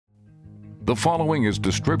The following is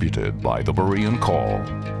distributed by the Berean Call.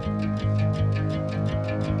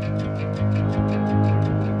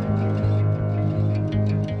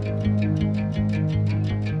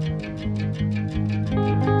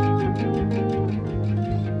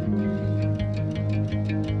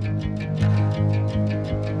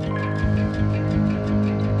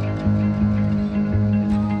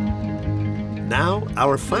 Now,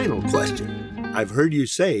 our final question. I've heard you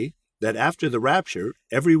say that after the rapture,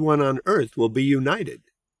 everyone on earth will be united.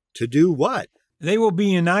 To do what? They will be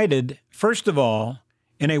united, first of all,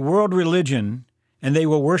 in a world religion, and they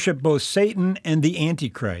will worship both Satan and the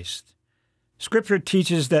Antichrist. Scripture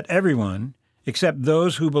teaches that everyone, except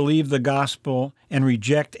those who believe the gospel and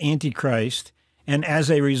reject Antichrist, and as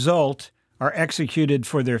a result are executed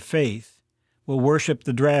for their faith, will worship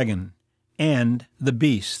the dragon and the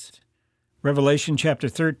beast. Revelation chapter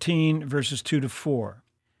 13, verses 2-4.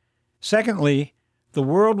 Secondly, the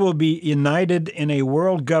world will be united in a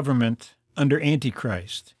world government under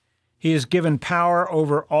Antichrist. He is given power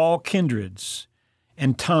over all kindreds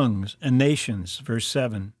and tongues and nations, verse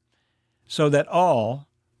 7, so that all,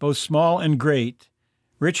 both small and great,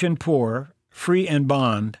 rich and poor, free and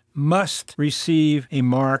bond, must receive a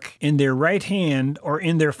mark in their right hand or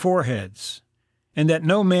in their foreheads, and that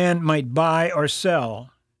no man might buy or sell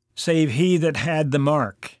save he that had the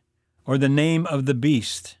mark, or the name of the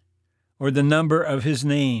beast, or the number of his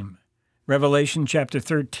name. Revelation chapter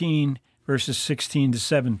 13, verses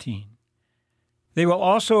 16-17. They will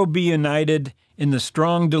also be united in the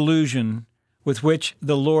strong delusion with which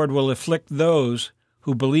the Lord will afflict those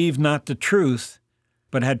who believe not the truth,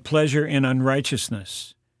 but had pleasure in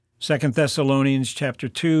unrighteousness. 2 Thessalonians chapter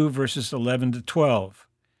 2, verses 11-12.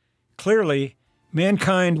 Clearly,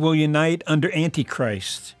 mankind will unite under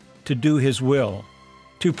Antichrist to do his will,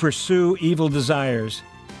 to pursue evil desires,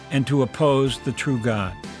 and to oppose the true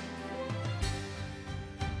God.